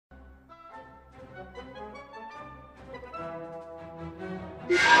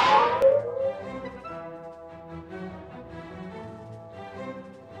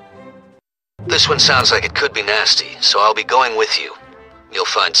This one sounds like it could be nasty, so I'll be going with you. You'll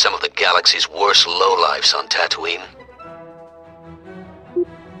find some of the galaxy's worst lowlifes on Tatooine.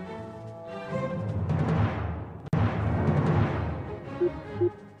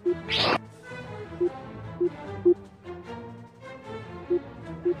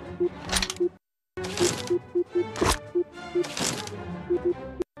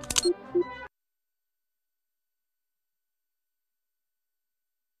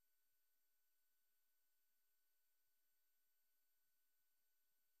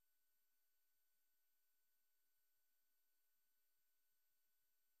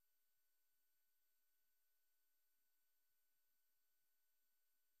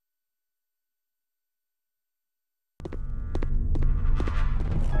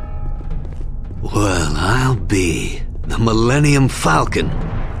 Well, I'll be the Millennium Falcon.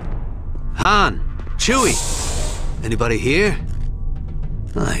 Han, Chewie, anybody here?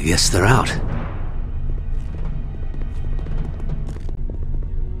 I guess they're out.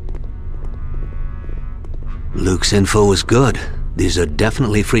 Luke's info was good. These are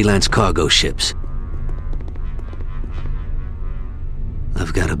definitely freelance cargo ships.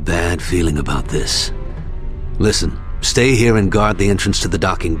 I've got a bad feeling about this. Listen, stay here and guard the entrance to the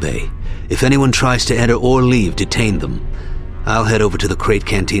docking bay. If anyone tries to enter or leave, detain them. I'll head over to the Crate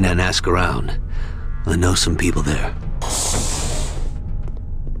Cantina and ask around. I know some people there.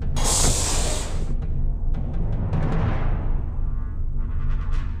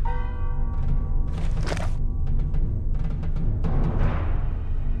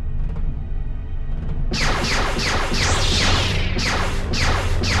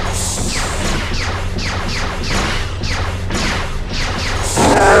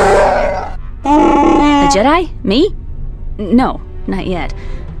 Jedi? Me? No, not yet.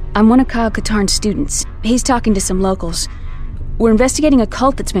 I'm one of Kyle Katarn's students. He's talking to some locals. We're investigating a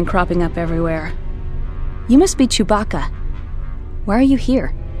cult that's been cropping up everywhere. You must be Chewbacca. Why are you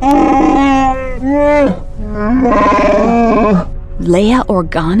here? Leia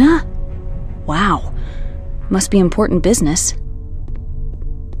Organa? Wow. Must be important business.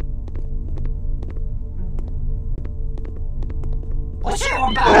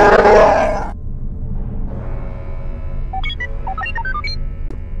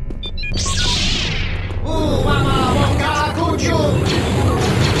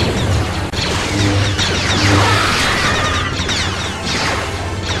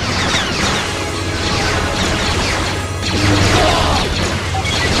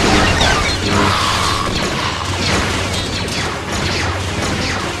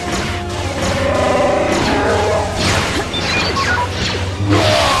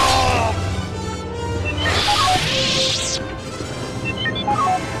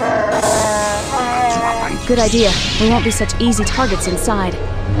 Good idea. We won't be such easy targets inside.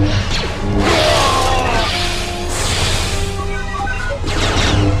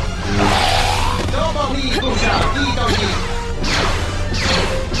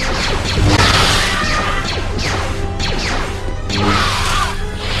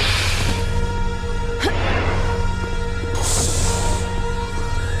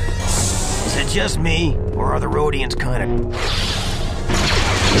 Is it just me, or are the Rhodians kind of...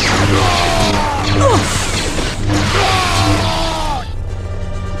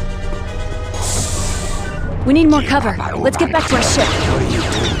 We need more cover. Let's get back to our ship. What are you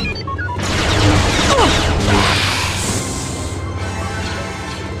doing?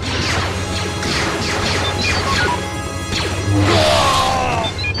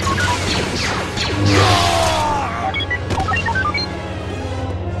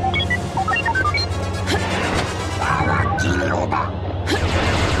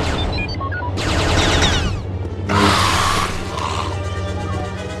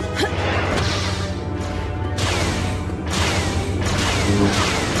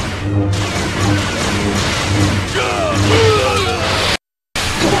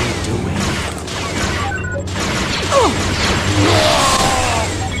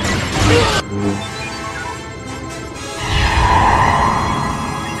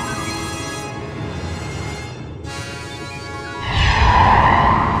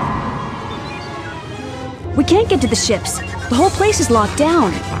 We can't get to the ships. The whole place is locked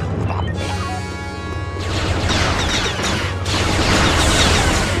down.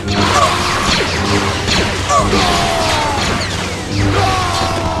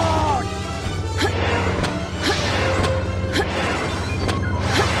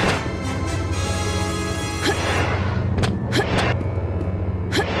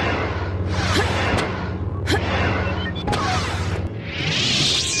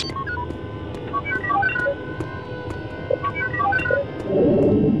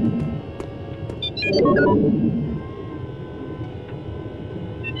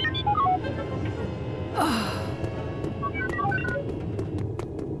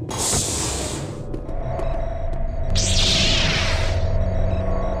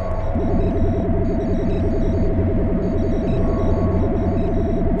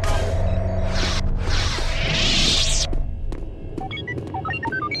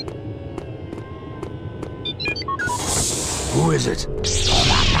 is it?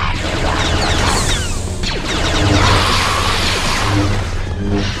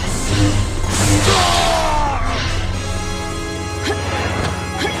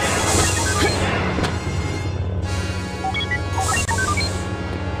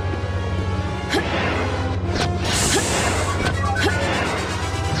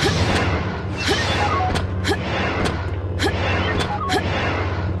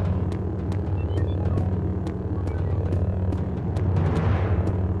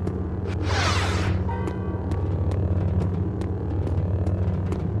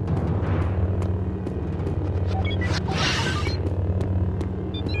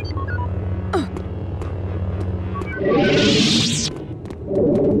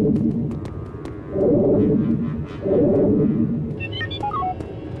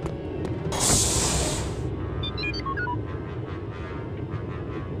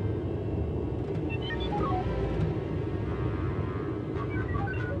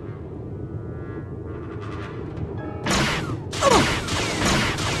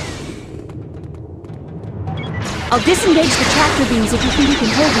 I'll disengage the tractor beams if you think you can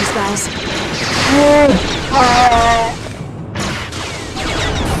hold these guys.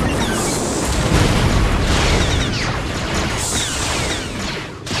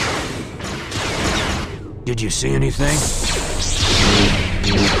 Did you see anything?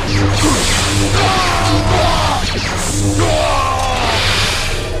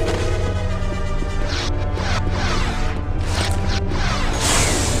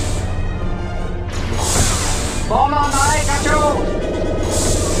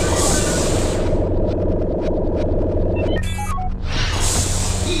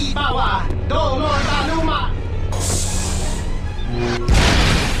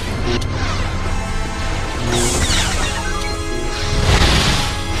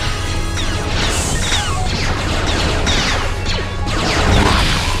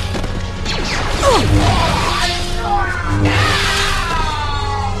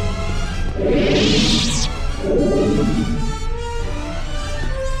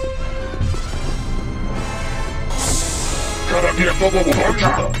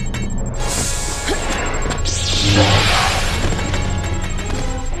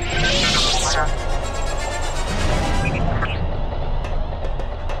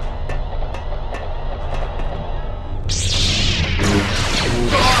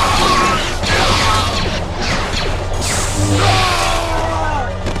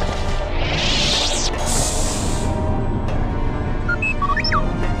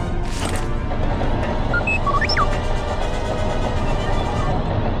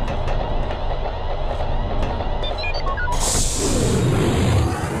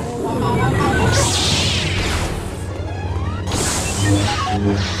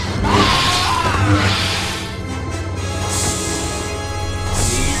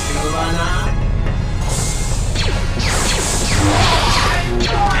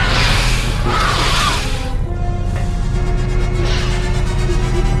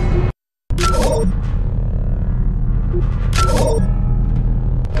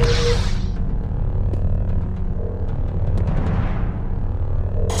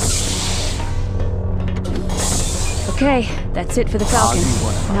 Okay, that's it for the Falcon.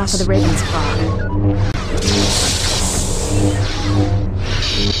 Now for the Raven's Claw.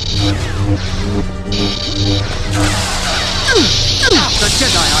 The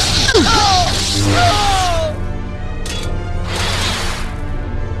Jedi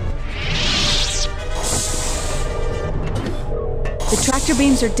The tractor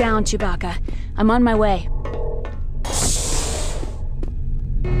beams are down, Chewbacca. I'm on my way.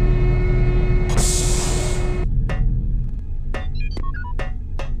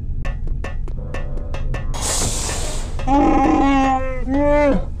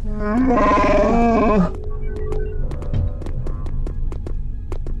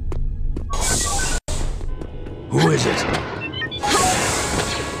 Who is it?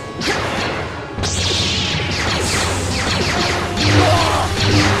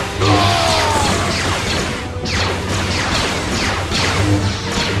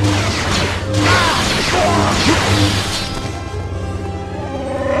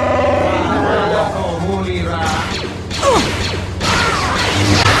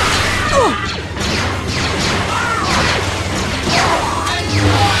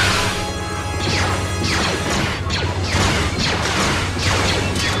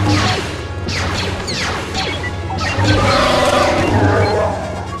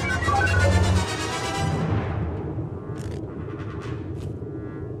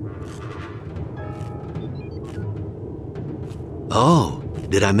 Oh,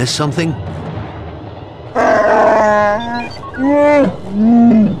 did I miss something?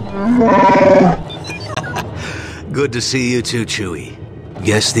 Good to see you too, Chewie.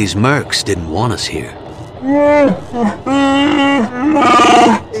 Guess these mercs didn't want us here.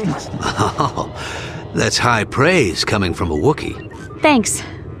 Oh, that's high praise coming from a Wookiee. Thanks,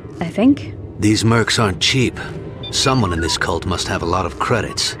 I think. These mercs aren't cheap. Someone in this cult must have a lot of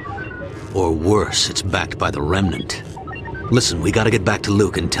credits. Or worse, it's backed by the Remnant. Listen, we gotta get back to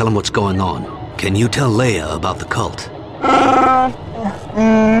Luke and tell him what's going on. Can you tell Leia about the cult?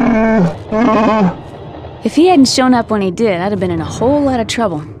 If he hadn't shown up when he did, I'd have been in a whole lot of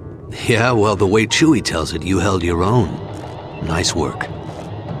trouble. Yeah, well, the way Chewie tells it, you held your own. Nice work.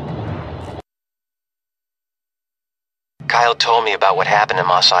 Kyle told me about what happened in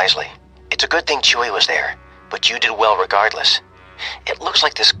Mos Eisley. It's a good thing Chewie was there, but you did well regardless. It looks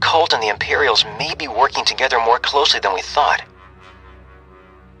like this cult and the Imperials may be working together more closely than we thought.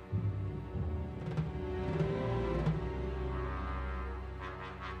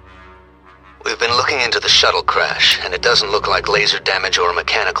 We've been looking into the shuttle crash, and it doesn't look like laser damage or a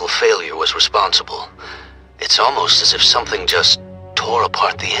mechanical failure was responsible. It's almost as if something just tore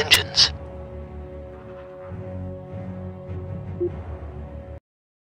apart the engines.